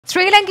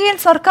ശ്രീലങ്കയിൽ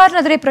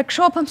സർക്കാരിനെതിരെ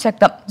പ്രക്ഷോഭം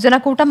ശക്തം.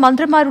 ജനക്കൂട്ടം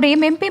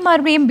മന്ത്രിമാരുടെയും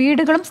എംപിമാരുടെയും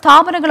വീടുകളും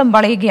സ്ഥാപനങ്ങളും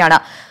വളയുകയാണ്.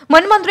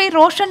 മുൻമന്ത്രി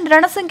റോഷൻ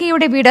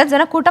രണസിംഗയുടെ വീട്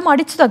ജനക്കൂട്ടം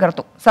അടിച്ചു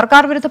തകർത്തു.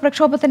 സർക്കാർ വിരുദ്ധ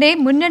പ്രക്ഷോഭത്തിന്റെ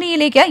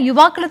മുന്നണിയിലേക്ക്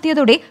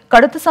യുവാക്കളെത്തിയതോടെ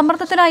കടുത്ത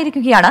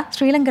സമ്മർദ്ദത്തിലായിരിക്കുകയാണ്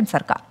ശ്രീലങ്കൻ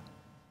സർക്കാർ.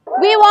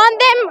 We want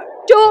them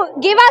to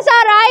give us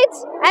our rights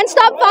and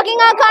stop fucking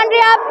our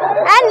country up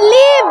and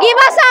leave. Give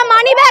us our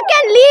money back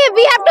and leave.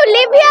 We have to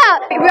live here.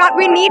 What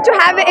we need to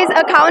have is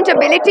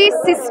accountability,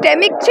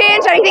 systemic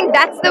change. I think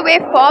that's the way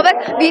forward.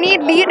 We need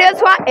leaders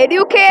who are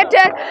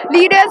educated,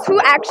 leaders who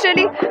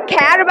actually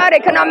care about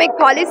economic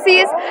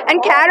policies and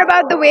care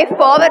about the way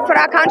forward for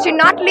our country,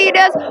 not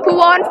leaders who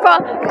want for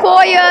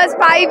 4 years,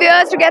 5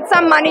 years to get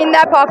some money in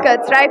their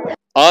pockets, right?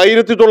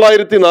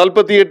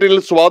 1948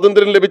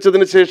 സ്വാതന്ത്ര്യം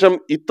ലഭിച്ചതിന് ശേഷം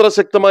ഇത്ര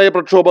ശക്തമായ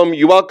പ്രക്ഷോഭം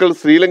യുവാക്കൾ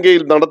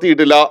ശ്രീലങ്കയിൽ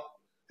നടത്തിയിട്ടില്ല.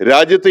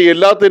 രാജ്യത്തെ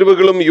എല്ലാ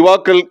തെരുവുകളും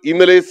യുവാക്കൾ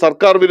ഇന്നലെ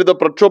സർക്കാർ വിരുദ്ധ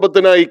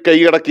പ്രക്ഷോഭത്തിനായി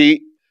കൈയടക്കി.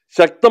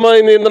 ശക്തമായ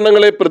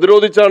നിയന്ത്രണങ്ങളെ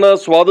പ്രതിരോധിച്ചാണ്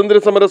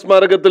സ്വാതന്ത്ര്യ സമര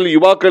സ്മാരകത്തിൽ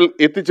യുവാക്കൾ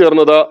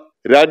എത്തിച്ചേർന്നത്.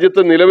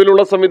 രാജ്യത്ത്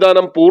നിലവിലുള്ള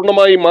സംവിധാനം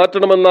പൂർണ്ണമായി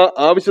മാറ്റണമെന്ന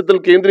ആവശ്യത്തിൽ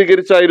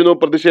കേന്ദ്രീകരിച്ചായിരുന്നു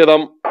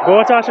പ്രതിഷേധം.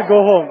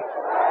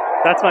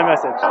 That's my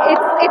message.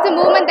 It's a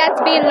movement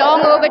that's been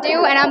long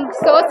overdue, and I'm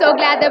so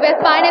glad that we're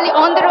finally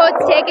on the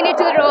roads, taking it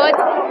to the roads,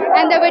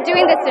 and that we're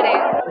doing this today.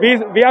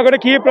 We are going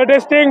to keep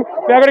protesting.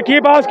 We are going to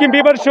keep asking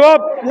people to show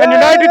up and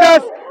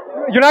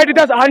unite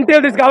with us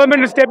until this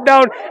government will step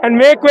down and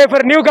make way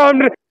for a new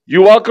government.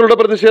 യുവാക്കളുടെ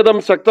പ്രതിഷേധം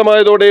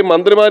ശക്തമായതോടെ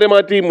മന്ത്രിമാരെ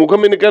മാറ്റി മുഖം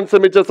മിനുക്കാൻ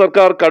ശ്രമിച്ച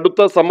സർക്കാർ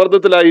കടുത്ത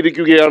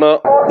സമ്മർദ്ദത്തിലായിരിക്കുകയാണ്.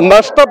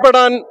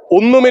 നഷ്ടപ്പെടാൻ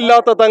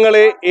ഒന്നുമില്ലാത്ത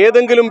തങ്ങളെ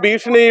ഏതെങ്കിലും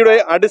ഭീഷണിയുടെ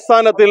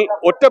അടിസ്ഥാനത്തിൽ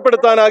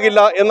ഒറ്റപ്പെടുത്താനാകില്ല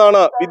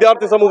എന്നാണ്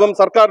വിദ്യാർത്ഥി സമൂഹം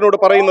സർക്കാരിനോട്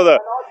പറയുന്നത്.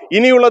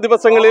 ഇനിയുള്ള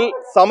ദിവസങ്ങളിൽ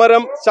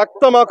സമരം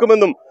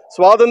ശക്തമാക്കുമെന്നും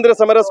സ്വാതന്ത്ര്യ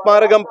സമര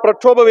സ്മാരകം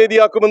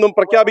പ്രക്ഷോഭവേദിയാക്കുമെന്നും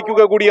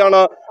പ്രഖ്യാപിക്കുക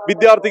കൂടിയാണ്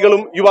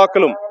വിദ്യാർത്ഥികളും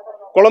യുവാക്കളും.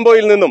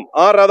 കൊളംബോയിൽ നിന്നും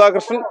ആർ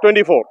രാധാകൃഷ്ണൻ,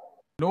 24.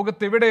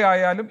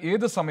 ലോകത്തെവിടെയായാലും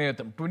ഏത്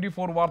സമയത്തും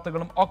 24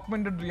 വാർത്തകളും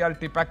ഓഗ്മെന്റഡ്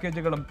റിയാലിറ്റി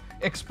പാക്കേജുകളും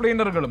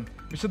എക്സ്പ്ലെയിനറുകളും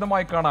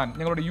വിശദമായി കാണാൻ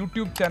ഞങ്ങളുടെ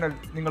യൂട്യൂബ് ചാനൽ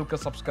നിങ്ങൾക്ക്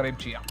സബ്സ്ക്രൈബ്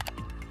ചെയ്യാം.